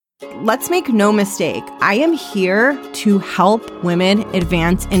let's make no mistake, I am here to help women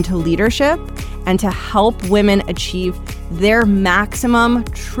advance into leadership and to help women achieve their maximum,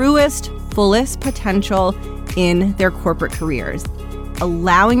 truest, fullest potential in their corporate careers.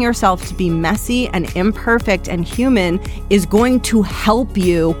 Allowing yourself to be messy and imperfect and human is going to help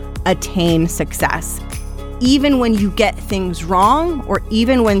you attain success. Even when you get things wrong, or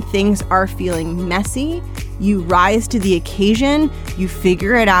even when things are feeling messy, you rise to the occasion, you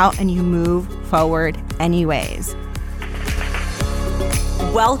figure it out, and you move forward anyways.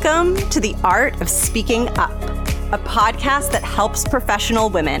 Welcome to The Art of Speaking Up, a podcast that helps professional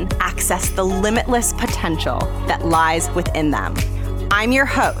women access the limitless potential that lies within them. I'm your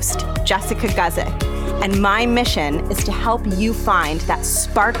host, Jessica Guzik, and my mission is to help you find that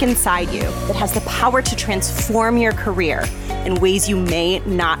spark inside you that has the power to transform your career in ways you may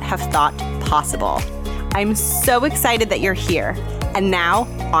not have thought possible. I'm so excited that you're here. And now,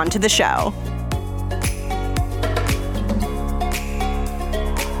 on to the show.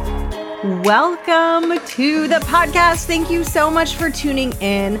 Welcome to the podcast. Thank you so much for tuning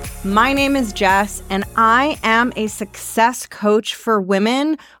in. My name is Jess, and I am a success coach for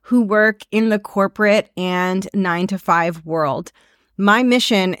women who work in the corporate and 9-to-5 world. My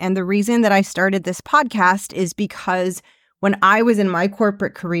mission and the reason that I started this podcast is because when I was in my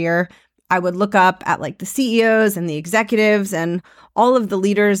corporate career, I would look up at the CEOs and the executives and all of the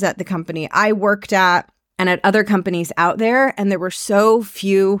leaders at the company I worked at and at other companies out there, and there were so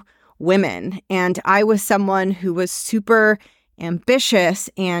few women. And I was someone who was super ambitious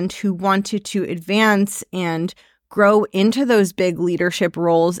and who wanted to advance and grow into those big leadership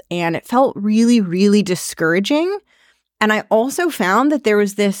roles. And it felt really, really discouraging. And I also found that there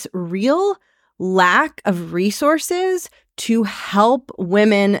was this real lack of resources to help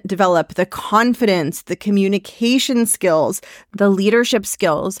women develop the confidence, the communication skills, the leadership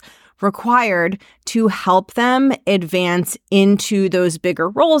skills required to help them advance into those bigger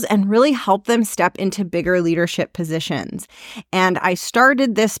roles and really help them step into bigger leadership positions. And I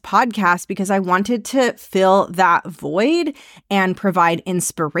started this podcast because I wanted to fill that void and provide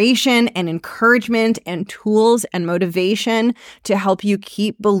inspiration and encouragement and tools and motivation to help you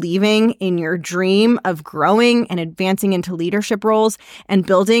keep believing in your dream of growing and advancing into leadership roles and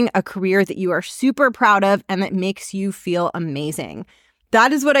building a career that you are super proud of and that makes you feel amazing.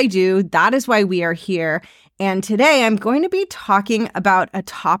 That is what I do. That is why we are here. And today I'm going to be talking about a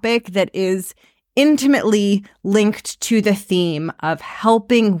topic that is intimately linked to the theme of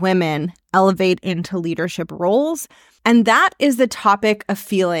helping women elevate into leadership roles. And that is the topic of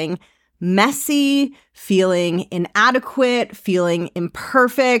feeling messy, feeling inadequate, feeling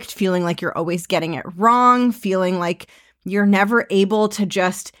imperfect, feeling like you're always getting it wrong, feeling like you're never able to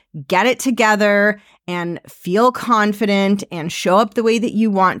just get it together and feel confident and show up the way that you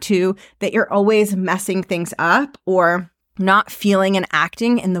want to, that you're always messing things up or not feeling and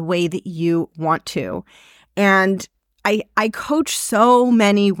acting in the way that you want to. And I coach so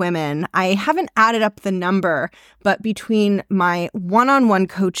many women. I haven't added up the number, but between my one-on-one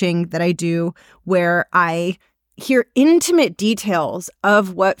coaching that I do, where I hear intimate details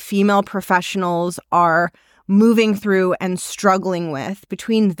of what female professionals are moving through and struggling with,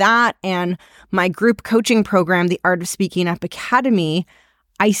 between that and my group coaching program, the Art of Speaking Up Academy,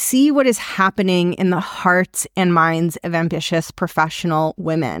 I see what is happening in the hearts and minds of ambitious professional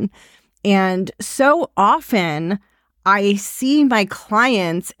women. And so often I see my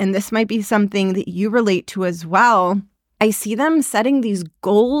clients, and this might be something that you relate to as well, I see them setting these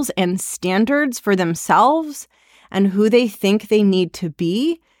goals and standards for themselves and who they think they need to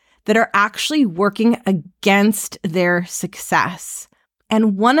be that are actually working against their success.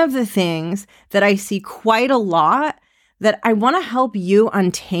 And one of the things that I see quite a lot that I want to help you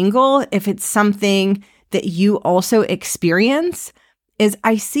untangle, if it's something that you also experience, is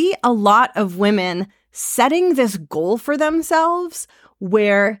I see a lot of women setting this goal for themselves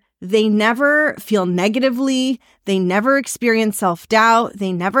where they never feel negatively, they never experience self-doubt,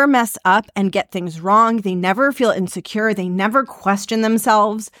 they never mess up and get things wrong, they never feel insecure, they never question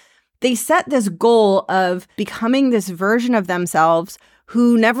themselves. They set this goal of becoming this version of themselves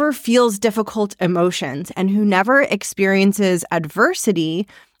who never feels difficult emotions and who never experiences adversity,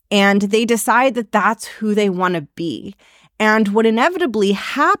 and they decide that that's who they want to be. And what inevitably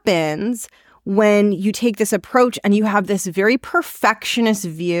happens when you take this approach and you have this very perfectionist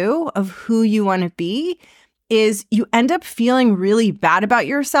view of who you want to be is you end up feeling really bad about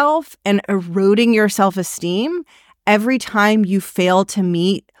yourself and eroding your self-esteem every time you fail to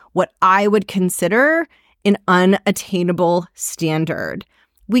meet what I would consider an unattainable standard.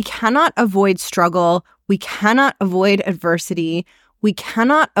 We cannot avoid struggle. We cannot avoid adversity. we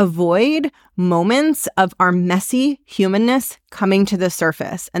cannot avoid moments of our messy humanness coming to the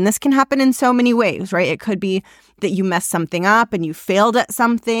surface. And this can happen in so many ways, right? It could be that you messed something up and you failed at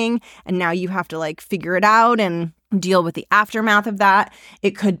something, and now you have to figure it out and deal with the aftermath of that.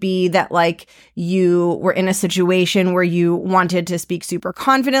 It could be that you were in a situation where you wanted to speak super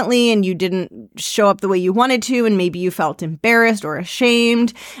confidently and you didn't show up the way you wanted to, and maybe you felt embarrassed or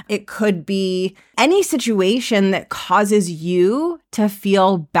ashamed. It could be any situation that causes you to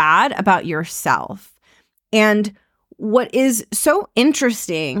feel bad about yourself. And what is so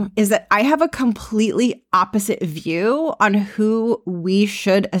interesting is that I have a completely opposite view on who we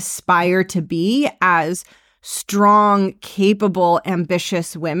should aspire to be as strong, capable,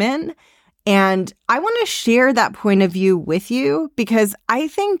 ambitious women. And I want to share that point of view with you because I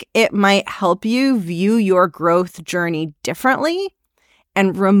think it might help you view your growth journey differently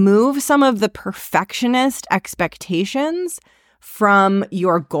and remove some of the perfectionist expectations from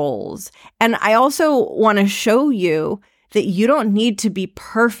your goals. And I also want to show you that you don't need to be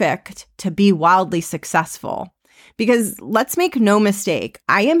perfect to be wildly successful. Because let's make no mistake,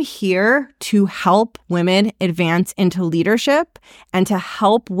 I am here to help women advance into leadership and to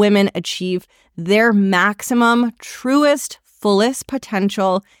help women achieve their maximum, truest, fullest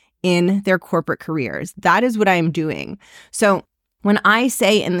potential in their corporate careers. That is what I am doing. So when I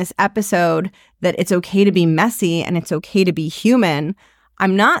say in this episode that it's okay to be messy and it's okay to be human,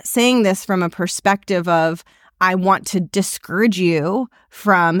 I'm not saying this from a perspective of I want to discourage you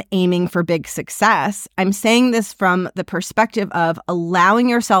from aiming for big success. I'm saying this from the perspective of allowing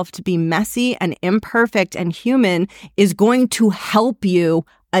yourself to be messy and imperfect and human is going to help you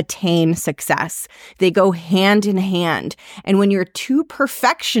attain success. They go hand in hand. And when you're too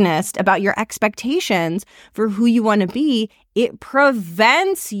perfectionist about your expectations for who you want to be, it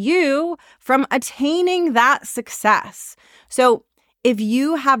prevents you from attaining that success. So if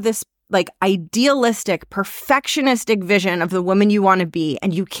you have this idealistic, perfectionistic vision of the woman you want to be,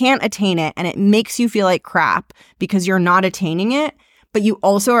 and you can't attain it, and it makes you feel like crap because you're not attaining it, but you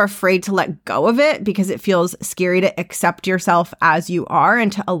also are afraid to let go of it because it feels scary to accept yourself as you are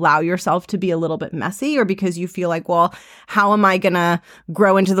and to allow yourself to be a little bit messy, or because you feel like, well, how am I going to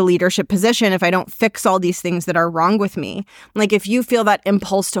grow into the leadership position if I don't fix all these things that are wrong with me? If you feel that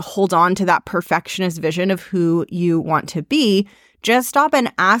impulse to hold on to that perfectionist vision of who you want to be, just stop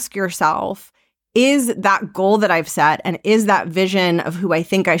and ask yourself, is that goal that I've set and is that vision of who I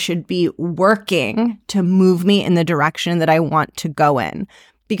think I should be working to move me in the direction that I want to go in?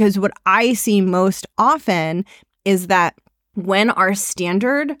 Because what I see most often is that when our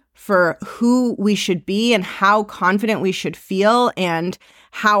standard for who we should be and how confident we should feel and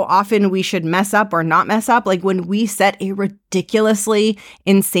how often we should mess up or not mess up, when we set a ridiculously,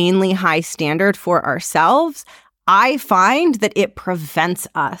 insanely high standard for ourselves, I find that it prevents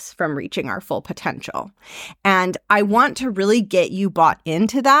us from reaching our full potential. And I want to really get you bought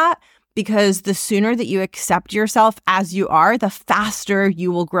into that, because the sooner that you accept yourself as you are, the faster you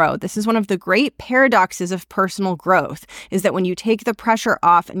will grow. This is one of the great paradoxes of personal growth, is that when you take the pressure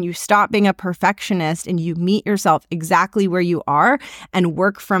off and you stop being a perfectionist and you meet yourself exactly where you are and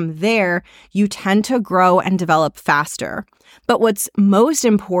work from there, you tend to grow and develop faster. But what's most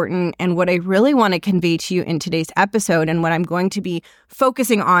important, and what I really want to convey to you in today's episode, and what I'm going to be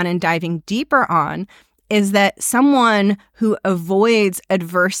focusing on and diving deeper on, is that someone who avoids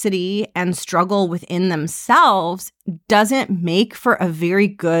adversity and struggle within themselves doesn't make for a very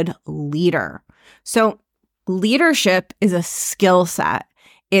good leader. So leadership is a skill set.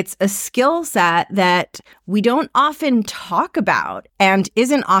 It's a skill set that we don't often talk about and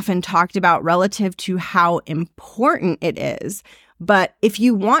isn't often talked about relative to how important it is. But if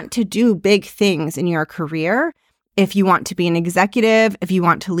you want to do big things in your career, if you want to be an executive, if you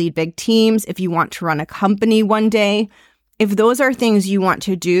want to lead big teams, if you want to run a company one day, if those are things you want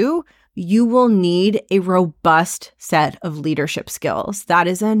to do, you will need a robust set of leadership skills. That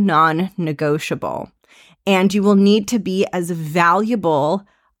is a non-negotiable. And you will need to be as valuable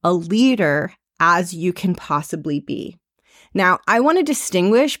a leader as you can possibly be. Now, I want to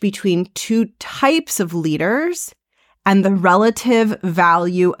distinguish between two types of leaders and the relative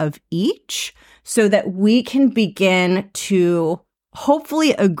value of each, so that we can begin to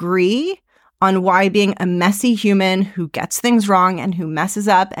hopefully agree on why being a messy human who gets things wrong and who messes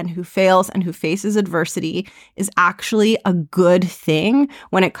up and who fails and who faces adversity is actually a good thing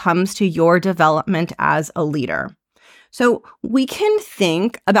when it comes to your development as a leader. So we can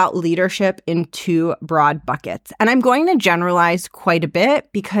think about leadership in two broad buckets. And I'm going to generalize quite a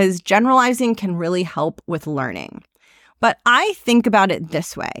bit because generalizing can really help with learning. But I think about it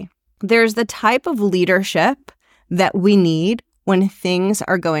this way. There's the type of leadership that we need when things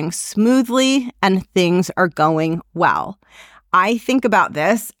are going smoothly and things are going well. I think about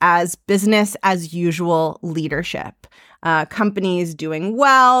this as business as usual leadership. Companies doing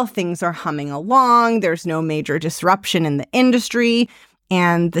well, things are humming along, there's no major disruption in the industry,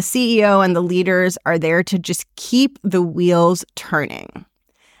 and the CEO and the leaders are there to just keep the wheels turning.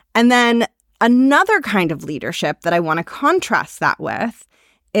 And then another kind of leadership that I want to contrast that with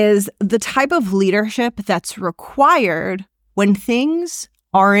is the type of leadership that's required when things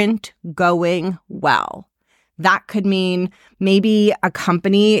aren't going well. That could mean maybe a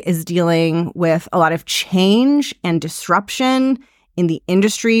company is dealing with a lot of change and disruption in the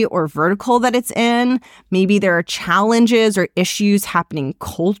industry or vertical that it's in. Maybe there are challenges or issues happening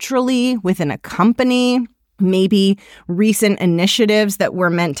culturally within a company. Maybe recent initiatives that were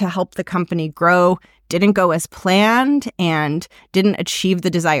meant to help the company grow didn't go as planned and didn't achieve the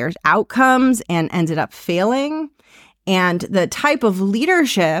desired outcomes and ended up failing. And the type of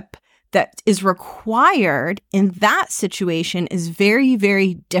leadership that is required in that situation is very,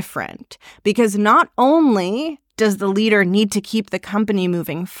 very different, because not only does the leader need to keep the company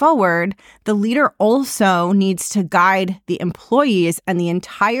moving forward, the leader also needs to guide the employees and the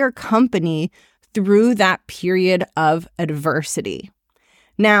entire company through that period of adversity.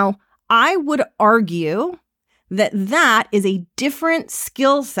 Now, I would argue that that is a different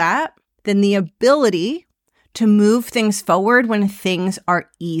skill set than the ability to move things forward when things are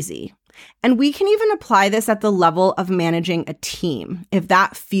easy. And we can even apply this at the level of managing a team, if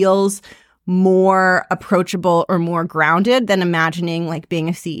that feels more approachable or more grounded than imagining like being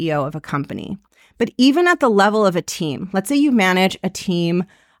a CEO of a company. But even at the level of a team, let's say you manage a team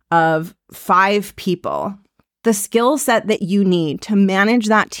of 5 people, the skill set that you need to manage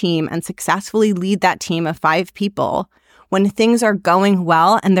that team and successfully lead that team of 5 people when things are going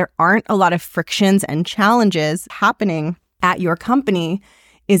well and there aren't a lot of frictions and challenges happening at your company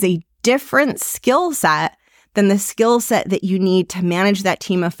is a different skill set than the skill set that you need to manage that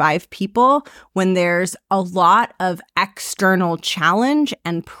team of 5 people when there's a lot of external challenge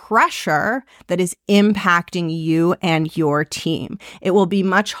and pressure that is impacting you and your team. It will be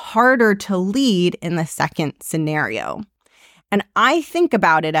much harder to lead in the second scenario. And I think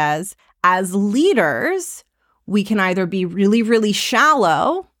about it as leaders, we can either be really, really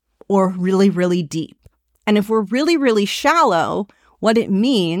shallow or really, really deep. And if we're really, really shallow, what it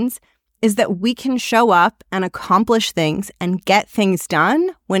means is that we can show up and accomplish things and get things done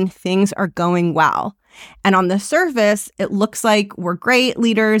when things are going well. And on the surface, it looks like we're great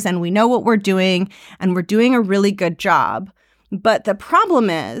leaders and we know what we're doing and we're doing a really good job. But the problem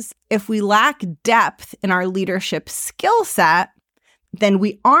is, if we lack depth in our leadership skill set, then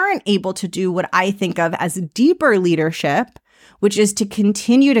we aren't able to do what I think of as deeper leadership, which is to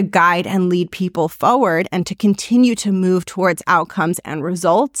continue to guide and lead people forward and to continue to move towards outcomes and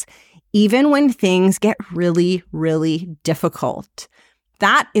results, even when things get really, really difficult.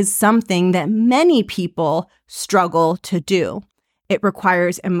 That is something that many people struggle to do. It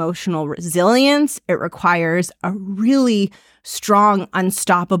requires emotional resilience. It requires a really strong,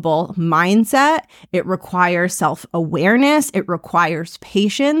 unstoppable mindset. It requires self-awareness. It requires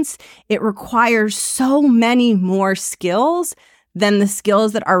patience. It requires so many more skills than the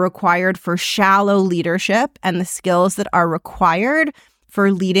skills that are required for shallow leadership and the skills that are required for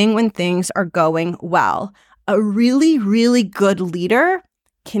leading when things are going well. A really, really good leader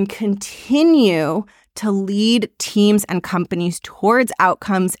can continue to lead teams and companies towards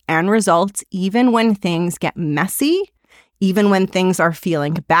outcomes and results, even when things get messy, even when things are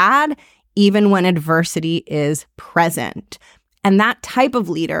feeling bad, even when adversity is present. And that type of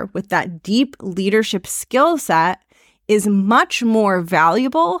leader with that deep leadership skill set is much more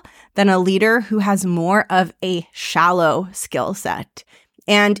valuable than a leader who has more of a shallow skill set.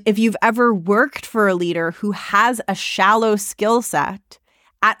 And if you've ever worked for a leader who has a shallow skill set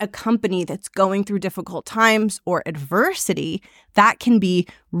at a company that's going through difficult times or adversity, that can be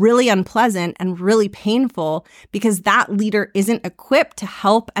really unpleasant and really painful because that leader isn't equipped to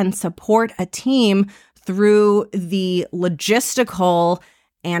help and support a team through the logistical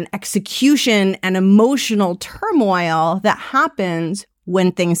and execution and emotional turmoil that happens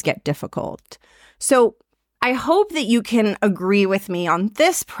when things get difficult. So I hope that you can agree with me on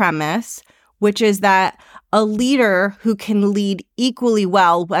this premise, which is that a leader who can lead equally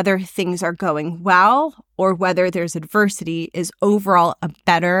well, whether things are going well or whether there's adversity, is overall a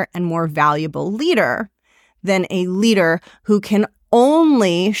better and more valuable leader than a leader who can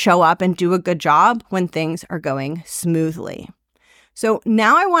only show up and do a good job when things are going smoothly. So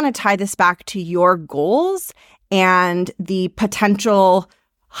now I want to tie this back to your goals and the potential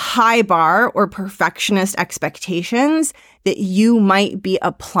high bar or perfectionist expectations that you might be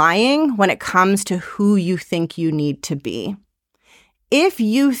applying when it comes to who you think you need to be. If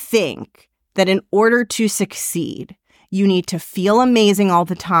you think that in order to succeed, you need to feel amazing all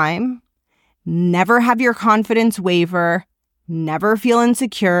the time, never have your confidence waver, never feel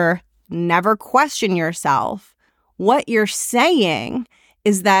insecure, never question yourself, what you're saying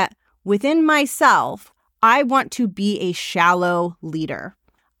is that within myself, I want to be a shallow leader.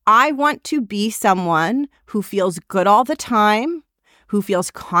 I want to be someone who feels good all the time, who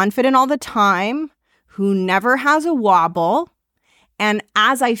feels confident all the time, who never has a wobble. And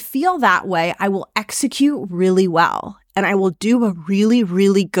as I feel that way, I will execute really well and I will do a really,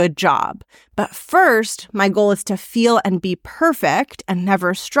 really good job. But first, my goal is to feel and be perfect and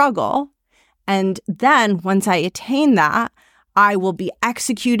never struggle. And then once I attain that, I will be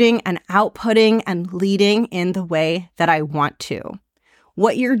executing and outputting and leading in the way that I want to.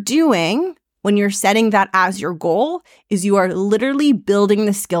 What you're doing when you're setting that as your goal is you are literally building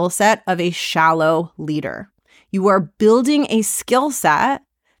the skill set of a shallow leader. You are building a skill set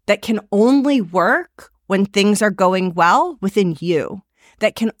that can only work when things are going well within you,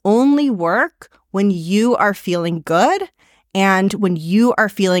 that can only work when you are feeling good and when you are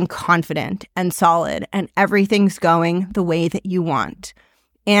feeling confident and solid and everything's going the way that you want.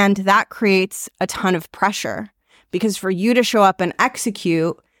 And that creates a ton of pressure because for you to show up and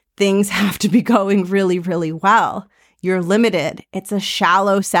execute, things have to be going really, really well. You're limited. It's a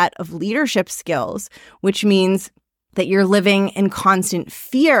shallow set of leadership skills, which means that you're living in constant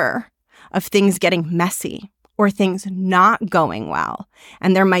fear of things getting messy or things not going well.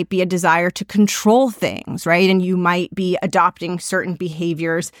 And there might be a desire to control things, right? And you might be adopting certain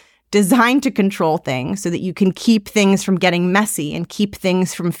behaviors designed to control things so that you can keep things from getting messy and keep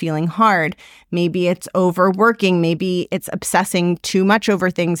things from feeling hard. Maybe it's overworking. Maybe it's obsessing too much over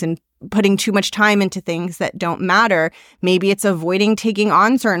things and putting too much time into things that don't matter. Maybe it's avoiding taking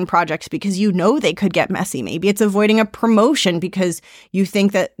on certain projects because you know they could get messy. Maybe it's avoiding a promotion because you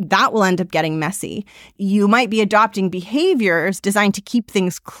think that that will end up getting messy. You might be adopting behaviors designed to keep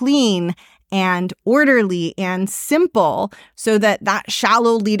things clean and orderly and simple so that that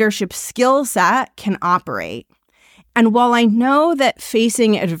shallow leadership skill set can operate. And while I know that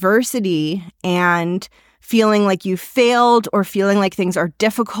facing adversity and feeling like you failed or feeling like things are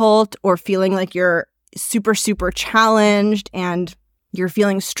difficult or feeling like you're super, super challenged and you're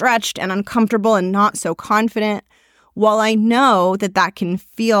feeling stretched and uncomfortable and not so confident, while I know that that can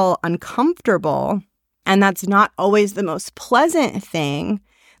feel uncomfortable and that's not always the most pleasant thing,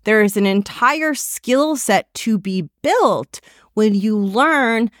 there is an entire skill set to be built when you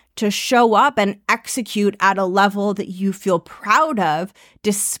learn to show up and execute at a level that you feel proud of,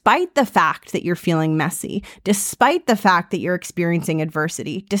 despite the fact that you're feeling messy, despite the fact that you're experiencing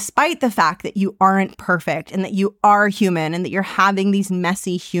adversity, despite the fact that you aren't perfect and that you are human and that you're having these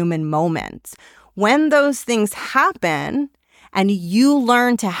messy human moments. When those things happen and you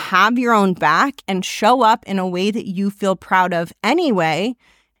learn to have your own back and show up in a way that you feel proud of anyway,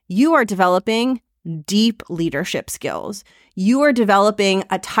 you are developing deep leadership skills. You are developing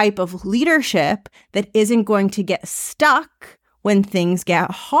a type of leadership that isn't going to get stuck when things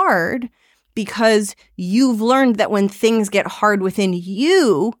get hard because you've learned that when things get hard within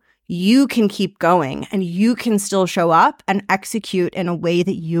you, you can keep going and you can still show up and execute in a way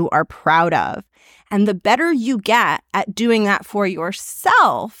that you are proud of. And the better you get at doing that for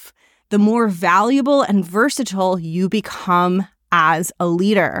yourself, the more valuable and versatile you become as a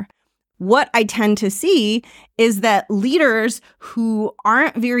leader. What I tend to see is that leaders who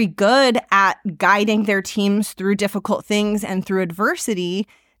aren't very good at guiding their teams through difficult things and through adversity,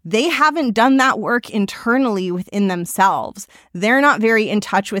 they haven't done that work internally within themselves. They're not very in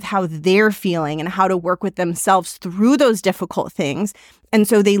touch with how they're feeling and how to work with themselves through those difficult things. And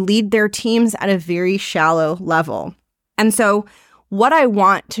so they lead their teams at a very shallow level. And so what I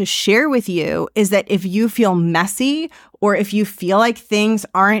want to share with you is that if you feel messy or if you feel like things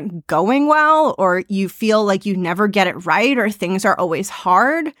aren't going well or you feel like you never get it right or things are always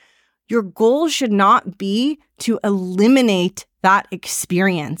hard, your goal should not be to eliminate that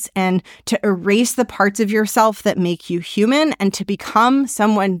experience and to erase the parts of yourself that make you human and to become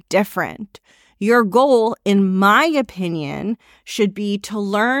someone different. Your goal, in my opinion, should be to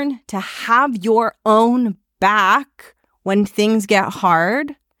learn to have your own back when things get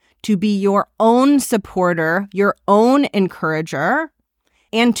hard, to be your own supporter, your own encourager,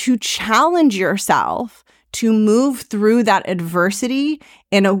 and to challenge yourself to move through that adversity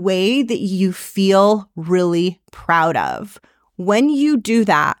in a way that you feel really proud of. When you do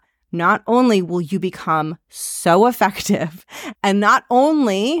that, not only will you become so effective, and not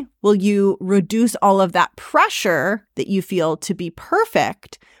only will you reduce all of that pressure that you feel to be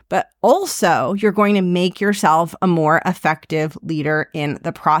perfect, but also you're going to make yourself a more effective leader in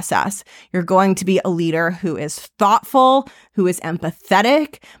the process. You're going to be a leader who is thoughtful, who is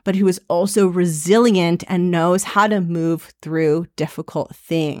empathetic, but who is also resilient and knows how to move through difficult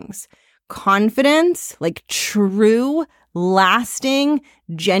things. Confidence, like true, lasting,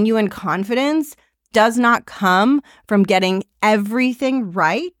 genuine confidence, does not come from getting everything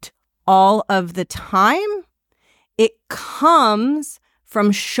right all of the time. It comes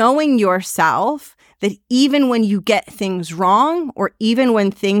from showing yourself that even when you get things wrong, or even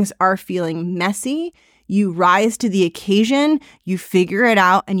when things are feeling messy, you rise to the occasion, you figure it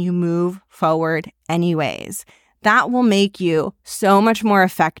out, and you move forward anyways. That will make you so much more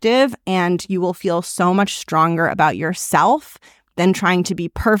effective, and you will feel so much stronger about yourself than trying to be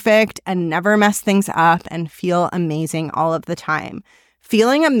perfect and never mess things up and feel amazing all of the time.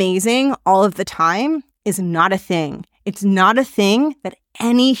 Feeling amazing all of the time is not a thing. It's not a thing that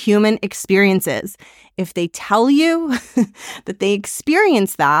any human experiences. If they tell you that they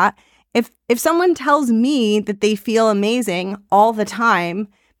experience that, if someone tells me that they feel amazing all the time,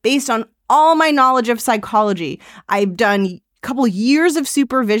 based on all my knowledge of psychology, I've done a couple years of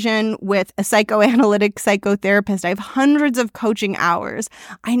supervision with a psychoanalytic psychotherapist. I have hundreds of coaching hours.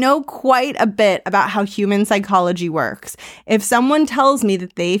 I know quite a bit about how human psychology works. If someone tells me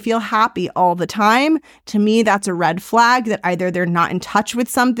that they feel happy all the time, to me, that's a red flag that either they're not in touch with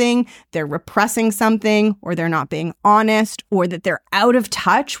something, they're repressing something, or they're not being honest, or that they're out of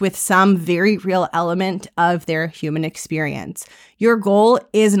touch with some very real element of their human experience. Your goal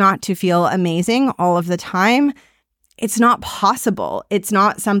is not to feel amazing all of the time. It's not possible. It's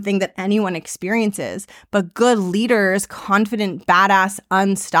not something that anyone experiences. But good leaders, confident, badass,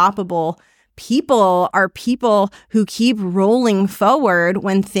 unstoppable people are people who keep rolling forward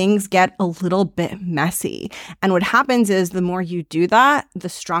when things get a little bit messy. And what happens is the more you do that, the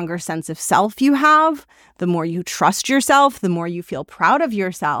stronger sense of self you have, the more you trust yourself, the more you feel proud of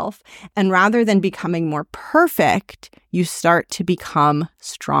yourself. And rather than becoming more perfect, you start to become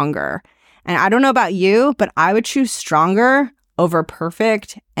stronger. And I don't know about you, but I would choose stronger over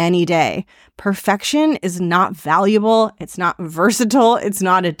perfect any day. Perfection is not valuable. It's not versatile. It's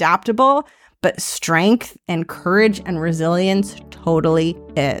not adaptable. But strength and courage and resilience totally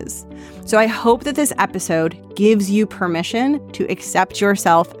is. So I hope that this episode gives you permission to accept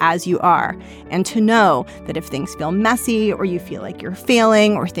yourself as you are, and to know that if things feel messy, or you feel like you're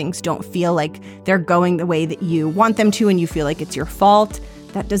failing, or things don't feel like they're going the way that you want them to and you feel like it's your fault,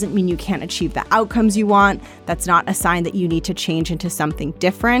 that doesn't mean you can't achieve the outcomes you want. That's not a sign that you need to change into something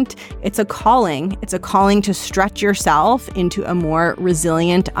different. It's a calling. It's a calling to stretch yourself into a more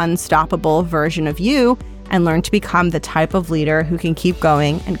resilient, unstoppable version of you and learn to become the type of leader who can keep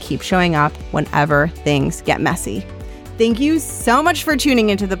going and keep showing up whenever things get messy. Thank you so much for tuning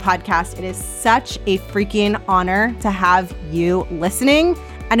into the podcast. It is such a freaking honor to have you listening.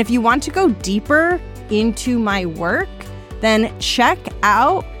 And if you want to go deeper into my work, then check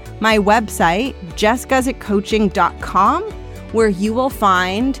out my website, jessguzikcoaching.com, where you will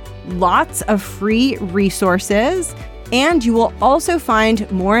find lots of free resources, and you will also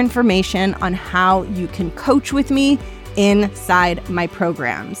find more information on how you can coach with me inside my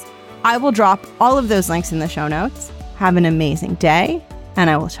programs. I will drop all of those links in the show notes. Have an amazing day, and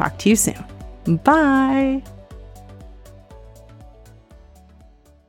I will talk to you soon. Bye.